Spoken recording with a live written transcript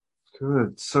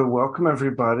Good. So welcome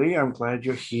everybody. I'm glad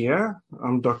you're here.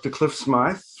 I'm Dr. Cliff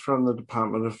Smyth from the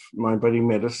Department of Mind Body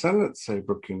Medicine at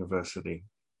Saybrook University.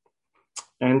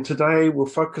 And today we'll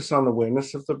focus on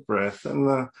awareness of the breath and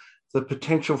the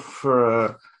potential for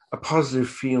a positive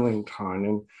feeling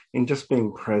tone in just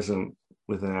being present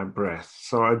with our breath.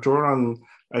 So I draw on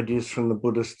ideas from the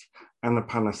Buddhist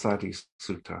Anapanasati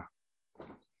Sutta.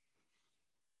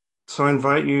 So I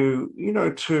invite you,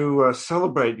 to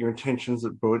celebrate your intentions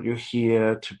that brought you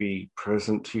here, to be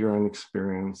present to your own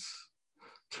experience,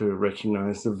 to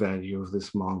recognize the value of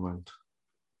this moment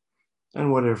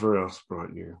and whatever else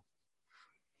brought you.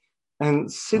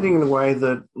 And sitting in a way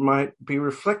that might be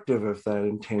reflective of that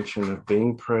intention of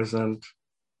being present,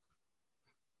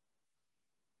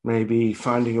 maybe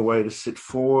finding a way to sit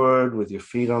forward with your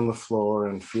feet on the floor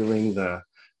and feeling the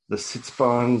sit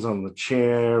bones on the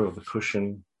chair or the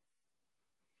cushion.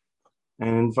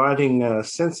 And inviting a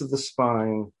sense of the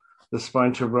spine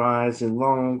to rise in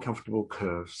long, comfortable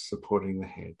curves, supporting the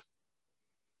head.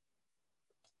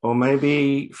 Or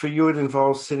maybe for you it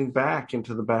involves sitting back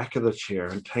into the back of the chair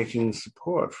and taking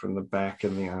support from the back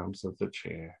and the arms of the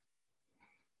chair.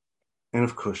 And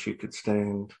of course you could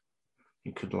stand,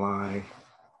 you could lie,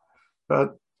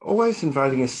 but always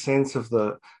inviting a sense of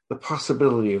the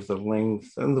possibility of the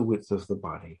length and the width of the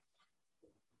body.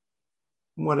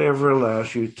 Whatever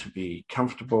allows you to be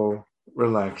comfortable,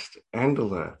 relaxed, and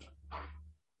alert.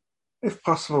 If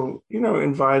possible,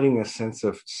 inviting a sense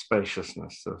of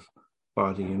spaciousness of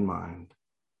body and mind.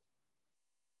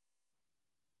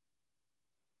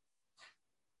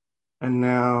 And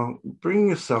now bring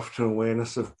yourself to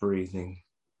awareness of breathing,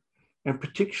 and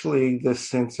particularly the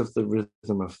sense of the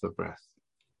rhythm of the breath.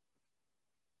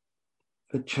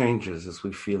 It changes as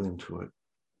we feel into it.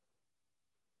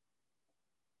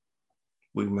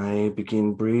 We may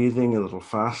begin breathing a little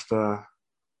faster,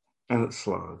 and it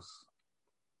slows.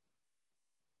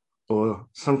 Or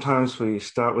sometimes we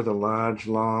start with a large,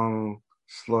 long,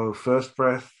 slow first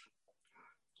breath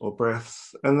or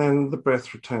breaths, and then the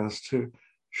breath returns to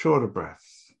shorter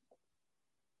breaths.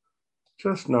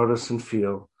 Just notice and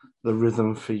feel the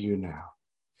rhythm for you now.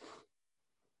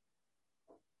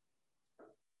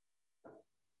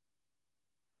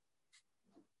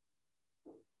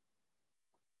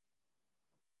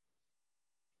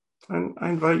 And I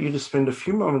invite you to spend a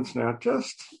few moments now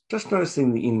just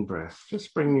noticing the in-breath.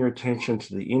 Just bring your attention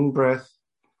to the in-breath,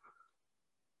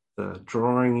 the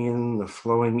drawing in, the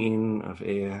flowing in of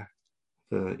air,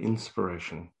 the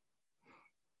inspiration.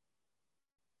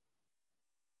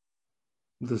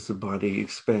 Does the body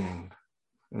expand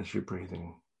as you're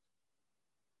breathing?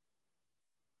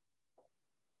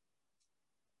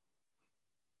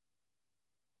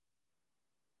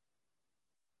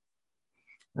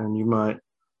 And you might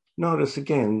notice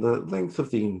again the length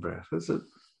of the in-breath. Is it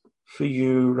for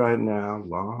you right now,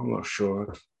 long or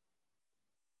short?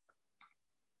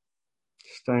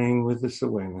 Staying with this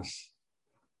awareness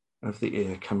of the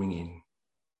air coming in.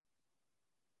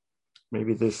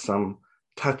 Maybe there's some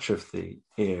touch of the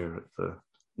air at the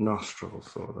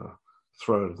nostrils or the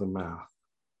throat of the mouth.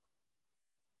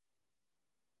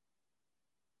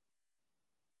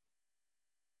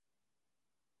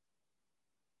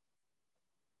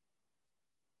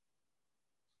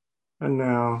 And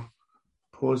now,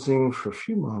 pausing for a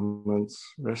few moments,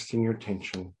 resting your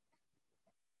attention,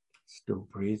 still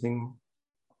breathing.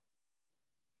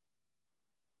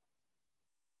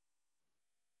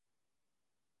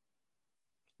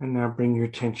 And now bring your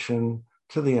attention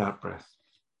to the out-breath.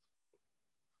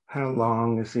 How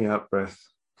long is the out-breath?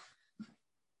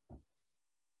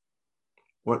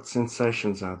 What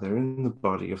sensations are there in the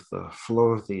body of the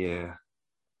flow of the air,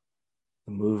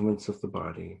 the movements of the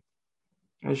body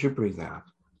as you breathe out?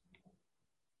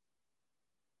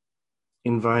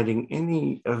 Inviting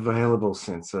any available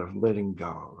sense of letting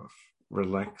go, of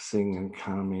relaxing and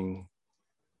calming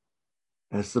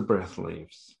as the breath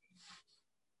leaves.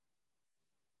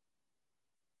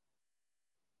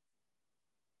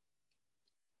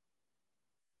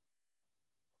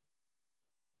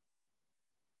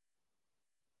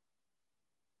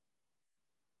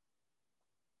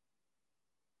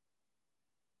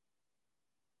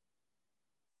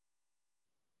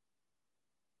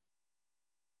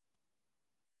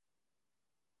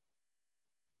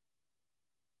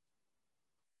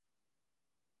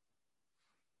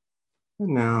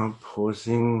 And now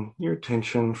pausing your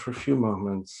attention for a few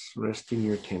moments, resting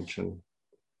your attention,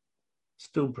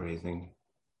 still breathing.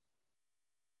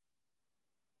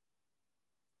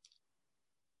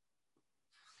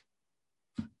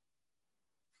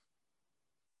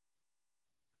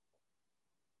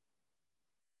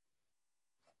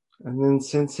 And then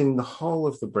sensing the whole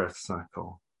of the breath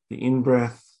cycle, the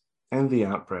in-breath and the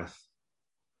out-breath.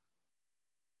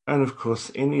 And of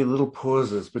course, any little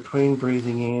pauses between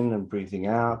breathing in and breathing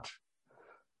out,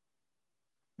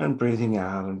 and breathing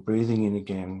out and breathing in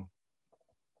again.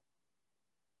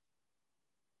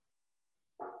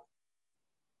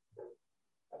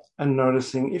 And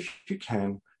noticing, if you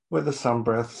can, whether some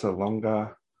breaths are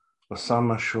longer or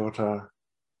some are shorter.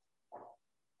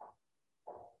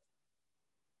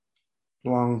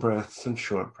 Long breaths and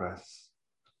short breaths.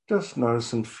 Just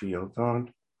notice and feel. Don't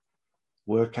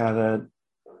work at it.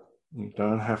 You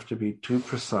don't have to be too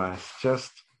precise.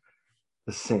 Just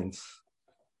the sense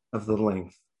of the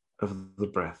length of the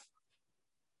breath.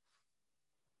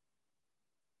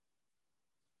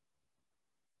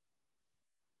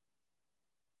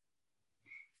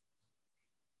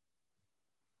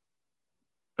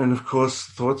 And of course,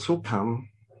 thoughts will come.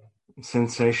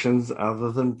 Sensations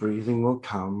other than breathing will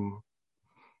come.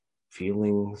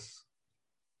 Feelings.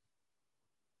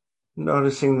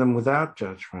 Noticing them without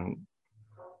judgment.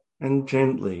 And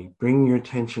gently bring your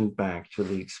attention back to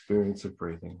the experience of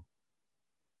breathing.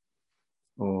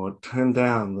 Or turn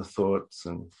down the thoughts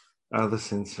and other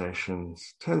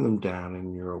sensations. Turn them down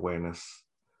in your awareness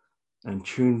and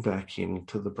tune back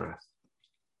into the breath.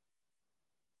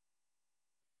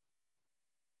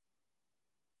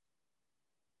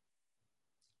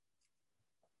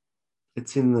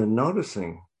 It's in the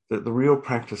noticing that the real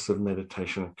practice of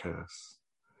meditation occurs.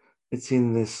 It's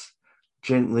in this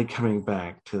gently coming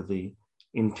back to the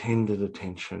intended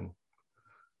attention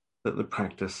that the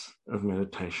practice of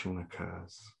meditation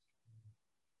occurs.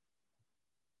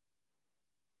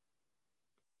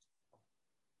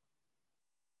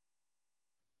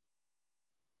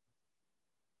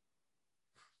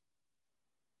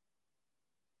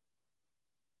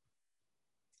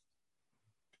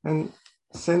 And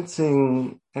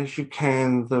sensing as you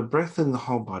can the breath in the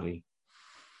whole body,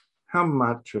 how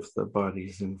much of the body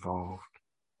is involved.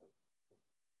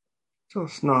 So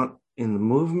it's not in the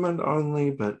movement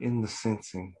only, but in the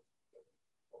sensing.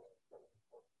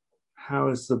 How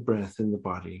is the breath in the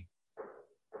body?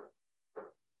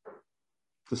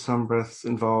 Do some breaths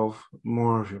involve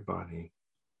more of your body?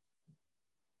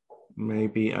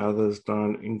 Maybe others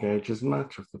don't engage as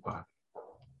much of the body.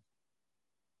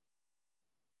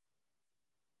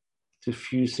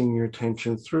 Diffusing your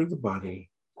attention through the body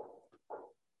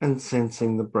and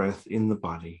sensing the breath in the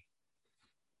body.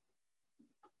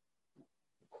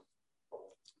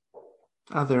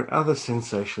 Are there other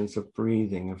sensations of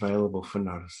breathing available for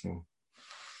noticing?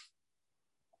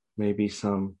 Maybe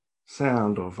some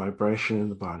sound or vibration in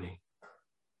the body.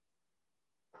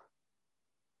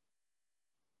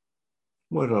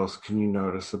 What else can you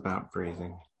notice about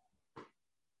breathing?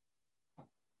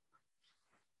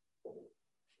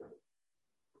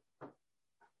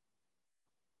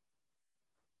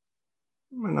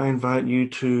 And I invite you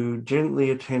to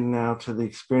gently attend now to the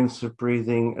experience of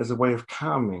breathing as a way of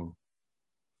calming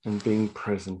and being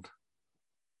present.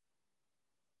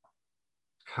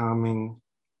 Calming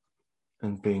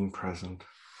and being present.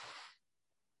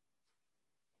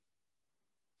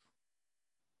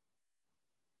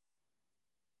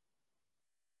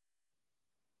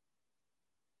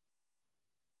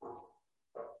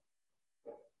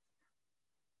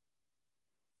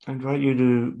 I invite you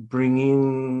to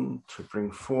bring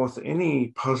forth any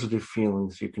positive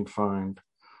feelings you can find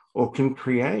or can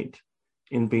create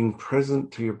in being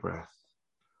present to your breath,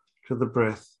 to the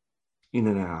breath in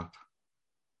and out,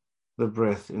 the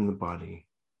breath in the body.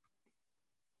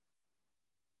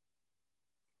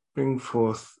 Bring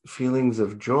forth feelings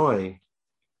of joy,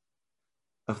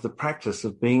 of the practice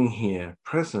of being here,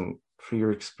 present for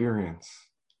your experience.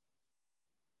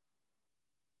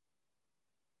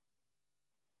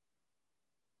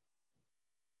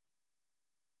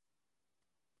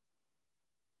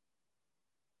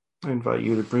 I invite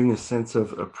you to bring a sense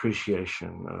of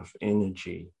appreciation, of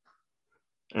energy,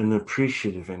 an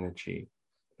appreciative energy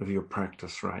of your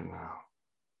practice right now.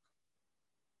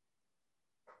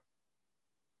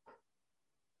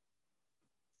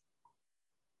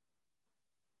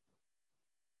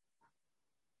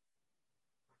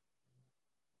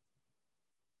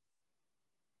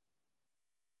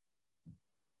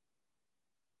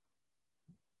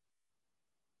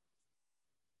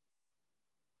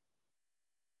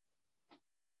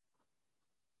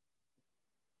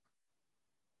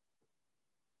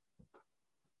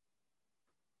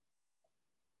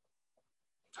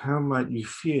 How might you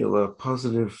feel a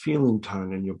positive feeling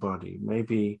tone in your body?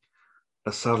 Maybe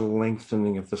a subtle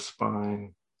lengthening of the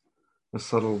spine, a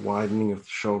subtle widening of the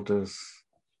shoulders,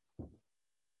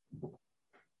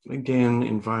 Again,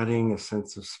 inviting a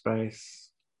sense of space,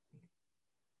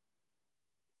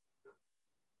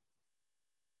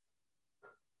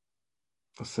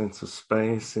 a sense of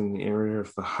space in the area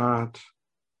of the heart,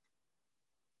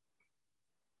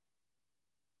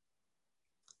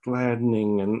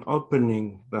 gladdening and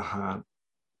opening the heart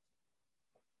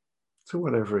to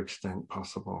whatever extent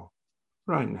possible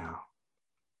right now.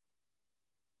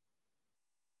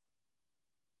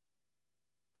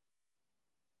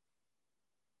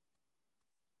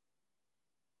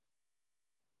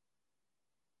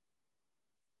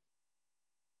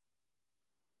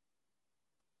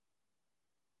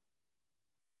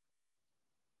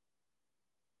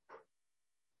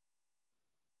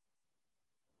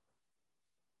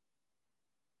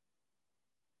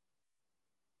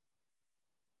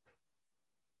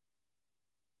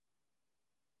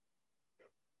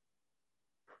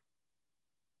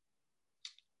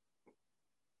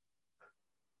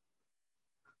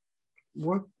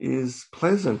 What is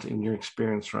pleasant in your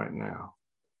experience right now?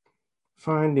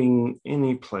 Finding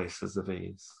any places of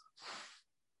ease.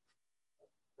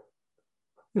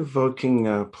 Evoking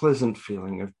a pleasant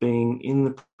feeling of being in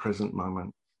the present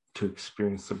moment to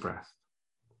experience the breath.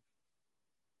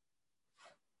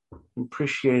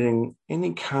 Appreciating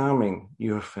any calming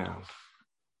you have found.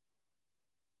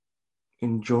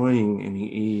 Enjoying any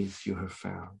ease you have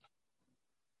found.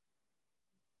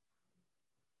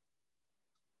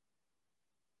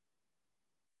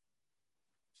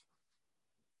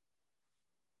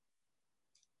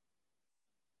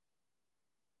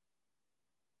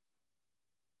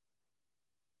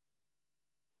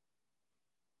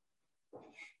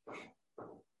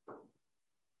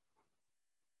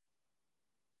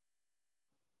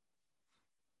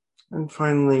 And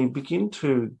finally, begin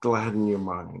to gladden your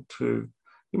mind. You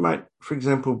might, for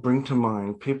example, bring to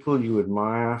mind people you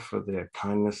admire for their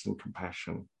kindness and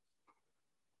compassion,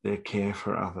 their care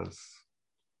for others.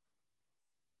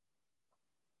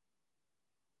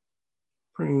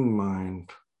 Bring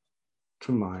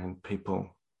to mind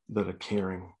people that are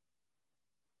caring,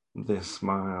 their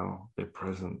smile, their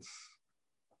presence.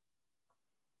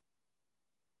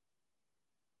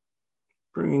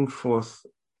 Bringing forth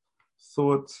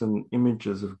thoughts and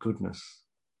images of goodness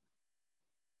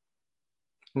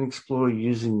and explore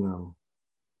using them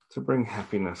to bring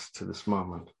happiness to this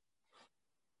moment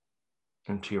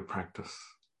and to your practice.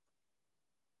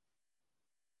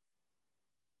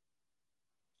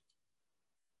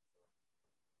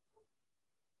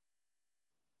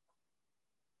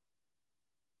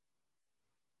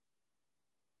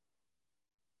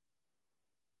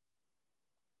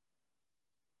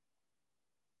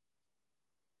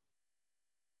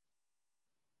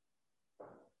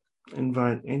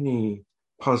 Invite any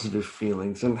positive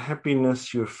feelings and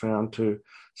happiness you have found to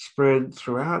spread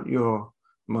throughout your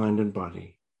mind and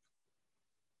body.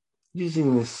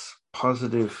 Using this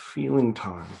positive feeling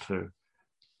time to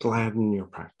gladden your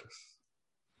practice.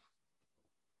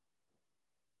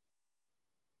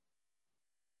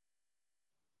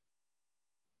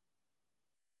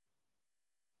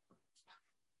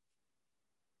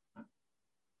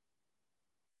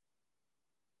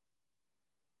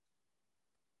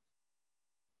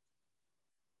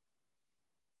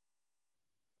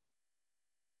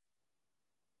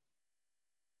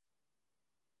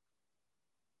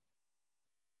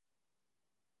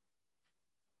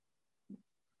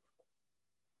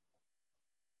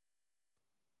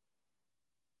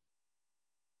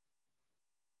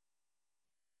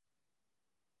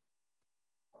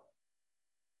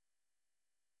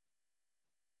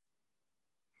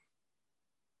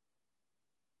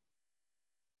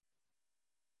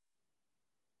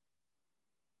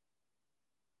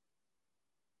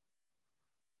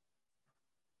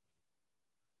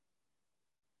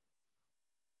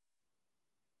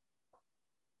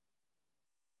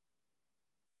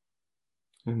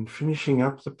 And finishing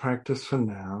up the practice for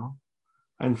now,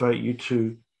 I invite you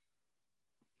to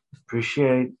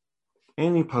appreciate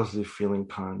any positive feeling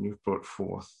time you've brought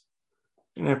forth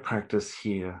in our practice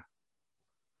here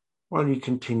while you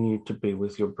continue to be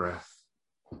with your breath.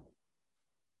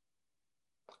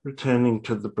 Returning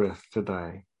to the breath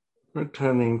today,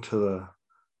 returning to the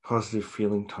positive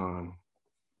feeling time,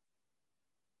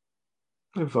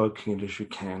 evoking it as you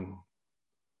can,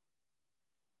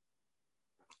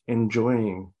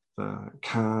 enjoying the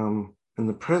calm and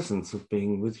the presence of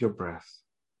being with your breath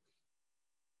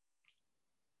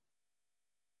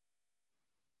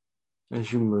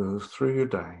as you move through your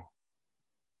day.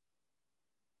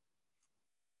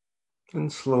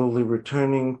 And slowly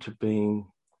returning to being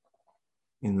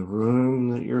in the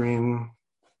room that you're in,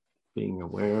 being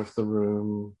aware of the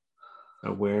room,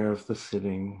 aware of the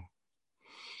sitting,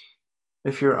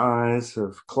 If your eyes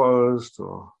have closed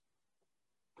or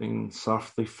been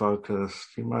softly focused,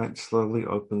 you might slowly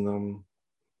open them,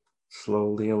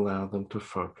 slowly allow them to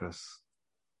focus.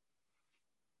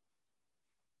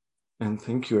 And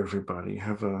thank you, everybody.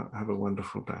 Have a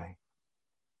wonderful day.